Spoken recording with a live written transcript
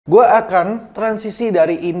Gue akan transisi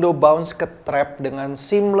dari Indo bounce ke trap dengan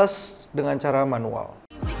seamless dengan cara manual.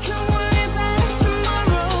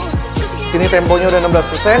 Sini temponya udah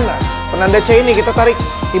 16%. Nah, penanda C ini kita tarik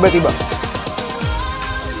tiba-tiba.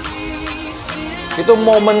 Itu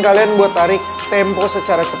momen kalian buat tarik tempo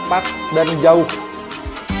secara cepat dan jauh.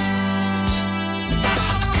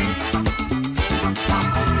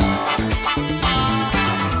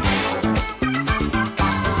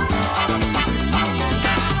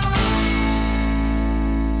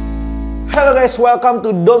 Halo guys, welcome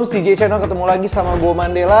to Doms DJ Channel. Ketemu lagi sama gue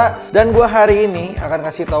Mandela. Dan gue hari ini akan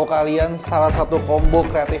kasih tahu kalian salah satu combo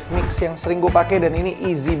creative mix yang sering gue pakai dan ini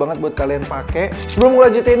easy banget buat kalian pakai. Sebelum gue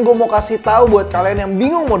lanjutin, gue mau kasih tahu buat kalian yang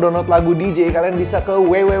bingung mau download lagu DJ, kalian bisa ke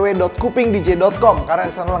www.kupingdj.com karena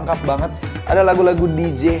di sana lengkap banget. Ada lagu-lagu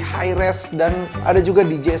DJ high res dan ada juga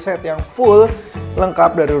DJ set yang full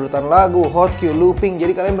lengkap dari urutan lagu, hot cue, looping.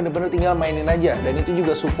 Jadi kalian bener-bener tinggal mainin aja. Dan itu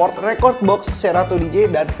juga support record box, Secara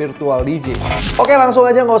DJ dan virtual DJ. Oke, langsung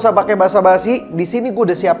aja nggak usah pakai basa-basi. Di sini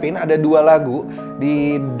gue udah siapin ada dua lagu.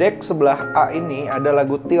 Di deck sebelah A ini ada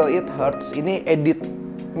lagu Till It Hurts. Ini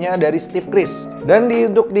editnya dari Steve Chris. Dan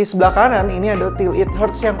untuk di sebelah kanan ini ada Till It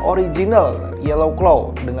Hurts yang original Yellow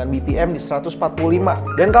Claw dengan BPM di 145.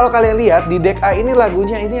 Dan kalau kalian lihat di deck A ini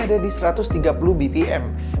lagunya ini ada di 130 BPM.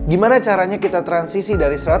 Gimana caranya kita transisi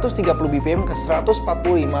dari 130 BPM ke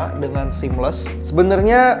 145 dengan seamless?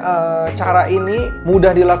 Sebenarnya cara ini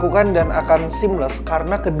mudah dilakukan dan akan seamless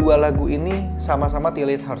karena kedua lagu ini sama-sama Till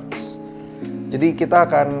It Hurts. Jadi kita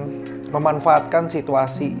akan memanfaatkan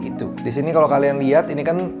situasi itu. Di sini kalau kalian lihat ini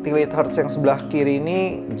kan Till It Hurts yang sebelah kiri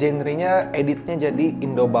ini genrenya editnya jadi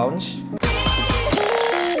Indo bounce.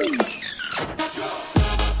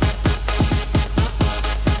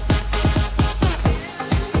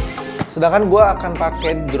 Sedangkan gue akan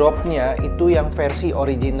pakai dropnya itu yang versi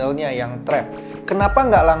originalnya yang trap. Kenapa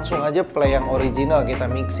nggak langsung aja play yang original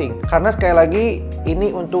kita mixing? Karena sekali lagi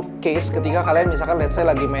ini untuk case ketika kalian misalkan let's say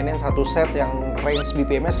lagi mainin satu set yang range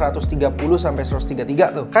BPM-nya 130 sampai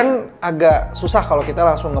 133 tuh. Kan agak susah kalau kita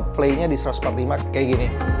langsung nge-play-nya di 145 kayak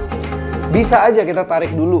gini. Bisa aja kita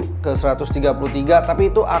tarik dulu ke 133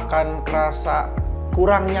 tapi itu akan kerasa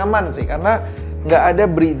kurang nyaman sih karena nggak ada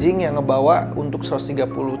bridging yang ngebawa untuk 130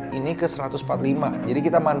 ini ke 145. Jadi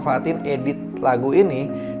kita manfaatin edit lagu ini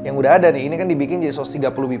yang udah ada nih. Ini kan dibikin jadi 130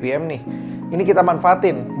 BPM nih. Ini kita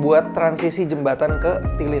manfaatin buat transisi jembatan ke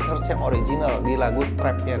Till It Hurts yang original di lagu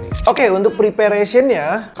trapnya nih. Oke, untuk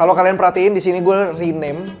preparationnya, kalau kalian perhatiin di sini gue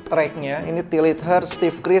rename tracknya. Ini Till It Hurts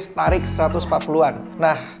Steve Chris tarik 140-an.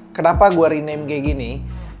 Nah, kenapa gue rename kayak gini?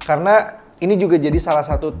 Karena ini juga jadi salah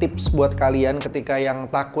satu tips buat kalian ketika yang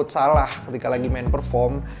takut salah ketika lagi main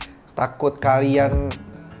perform. Takut kalian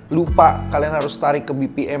lupa kalian harus tarik ke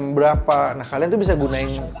BPM berapa. Nah, kalian tuh bisa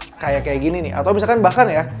gunain kayak gini nih. Atau misalkan bahkan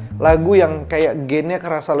ya, lagu yang kayak gainnya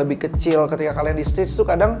kerasa lebih kecil ketika kalian di stage tuh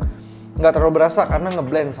kadang nggak terlalu berasa karena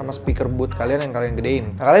ngeblend sama speaker booth kalian yang kalian gedein.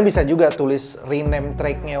 Nah, kalian bisa juga tulis rename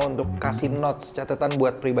tracknya untuk kasih notes, catatan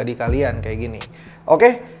buat pribadi kalian kayak gini.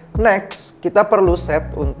 Oke. Next, kita perlu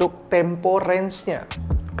set untuk tempo range-nya.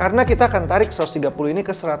 Karena kita akan tarik 130 ini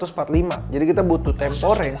ke 145. Jadi kita butuh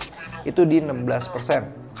tempo range itu di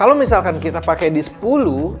 16%. Kalau misalkan kita pakai di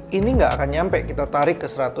 10, ini nggak akan nyampe. Kita tarik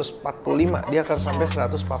ke 145, dia akan sampai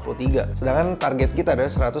 143. Sedangkan target kita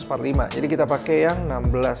adalah 145. Jadi kita pakai yang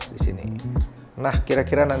 16 di sini. Nah,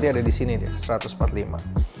 kira-kira nanti ada di sini dia, 145.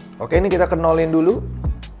 Oke, ini kita kenolin dulu.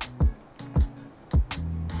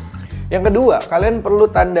 Yang kedua, kalian perlu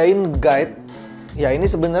tandain guide. Ya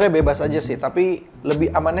ini sebenarnya bebas aja sih, tapi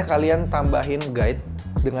lebih amannya kalian tambahin guide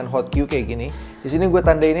dengan hot cue kayak gini. Di sini gue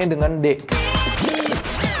tandainnya dengan D.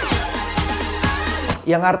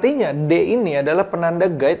 Yang artinya D ini adalah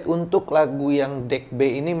penanda guide untuk lagu yang deck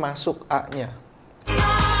B ini masuk A-nya.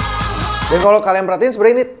 Dan kalau kalian perhatiin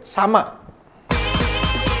sebenarnya ini sama.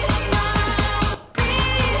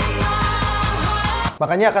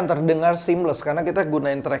 Makanya akan terdengar seamless karena kita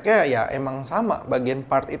gunain tracknya ya emang sama. Bagian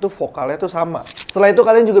part itu vokalnya tuh sama. Setelah itu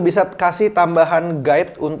kalian juga bisa kasih tambahan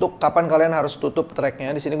guide untuk kapan kalian harus tutup tracknya.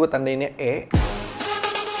 Di sini gue tandainnya E.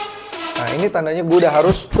 Nah ini tandanya gue udah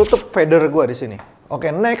harus tutup fader gue di sini. Oke,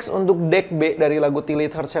 next untuk deck B dari lagu Till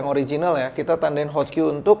It Hurts yang original ya, kita tandain hot cue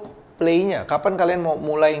untuk play-nya. Kapan kalian mau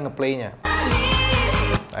mulai nge-play-nya?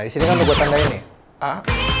 Nah di sini kan gue tandain nih A.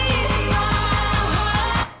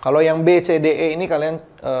 Kalau yang B, C, D, E ini kalian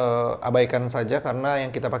abaikan saja karena yang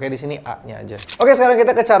kita pakai di sini A-nya aja. Oke, sekarang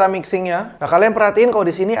kita ke cara mixingnya. Nah, kalian perhatiin kalau di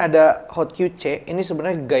sini ada hot cue C, ini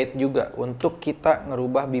sebenarnya guide juga untuk kita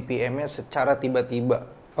ngerubah BPM-nya secara tiba-tiba.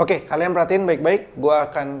 Oke, kalian perhatiin baik-baik. Gua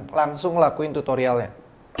akan langsung lakuin tutorialnya.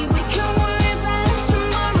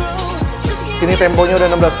 sini temponya udah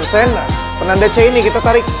 16%. Nah, penanda C ini kita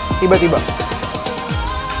tarik tiba-tiba.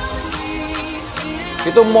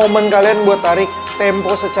 Itu momen kalian buat tarik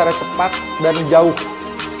tempo secara cepat dan jauh.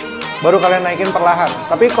 Baru kalian naikin perlahan.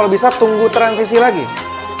 Tapi kalau bisa tunggu transisi lagi.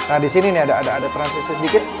 Nah, di sini nih ada transisi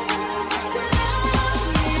sedikit.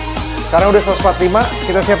 Sekarang udah 145,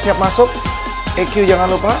 kita siap-siap masuk. EQ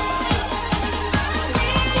jangan lupa.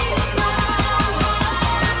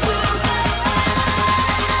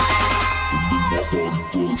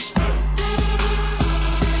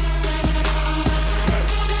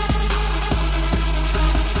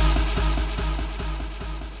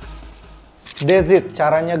 That's it,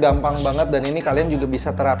 caranya gampang banget dan ini kalian juga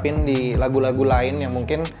bisa terapin di lagu-lagu lain yang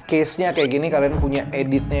mungkin case-nya kayak gini, kalian punya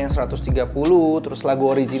editnya yang 130, terus lagu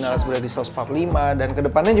original sebenarnya di 145, dan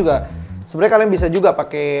kedepannya juga sebenarnya kalian bisa juga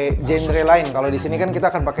pakai genre lain. Kalau di sini kan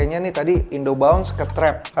kita akan pakainya nih tadi Indo Bounce ke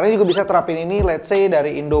trap. Kalian juga bisa terapin ini, let's say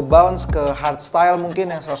dari Indo Bounce ke hardstyle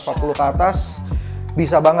mungkin yang 140 ke atas,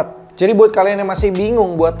 bisa banget. Jadi buat kalian yang masih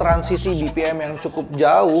bingung buat transisi BPM yang cukup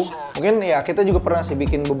jauh, mungkin ya kita juga pernah sih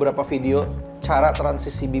bikin beberapa video cara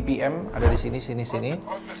transisi BPM, ada di sini.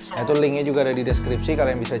 Nah, itu linknya juga ada di deskripsi,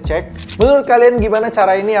 kalian bisa cek. Menurut kalian gimana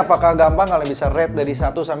cara ini? Apakah gampang? Kalian bisa rate dari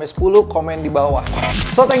 1 sampai 10, komen di bawah.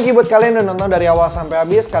 So, thank you buat kalian yang nonton dari awal sampai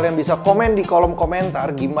habis. Kalian bisa komen di kolom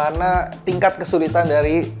komentar gimana tingkat kesulitan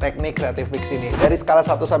dari teknik creative mix ini. Dari skala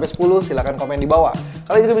 1 sampai 10, silahkan komen di bawah.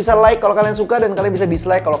 Kalian juga bisa like kalau kalian suka, dan kalian bisa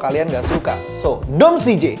dislike kalau kalian nggak suka. So, Doms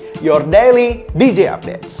DJ, your daily DJ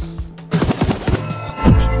updates.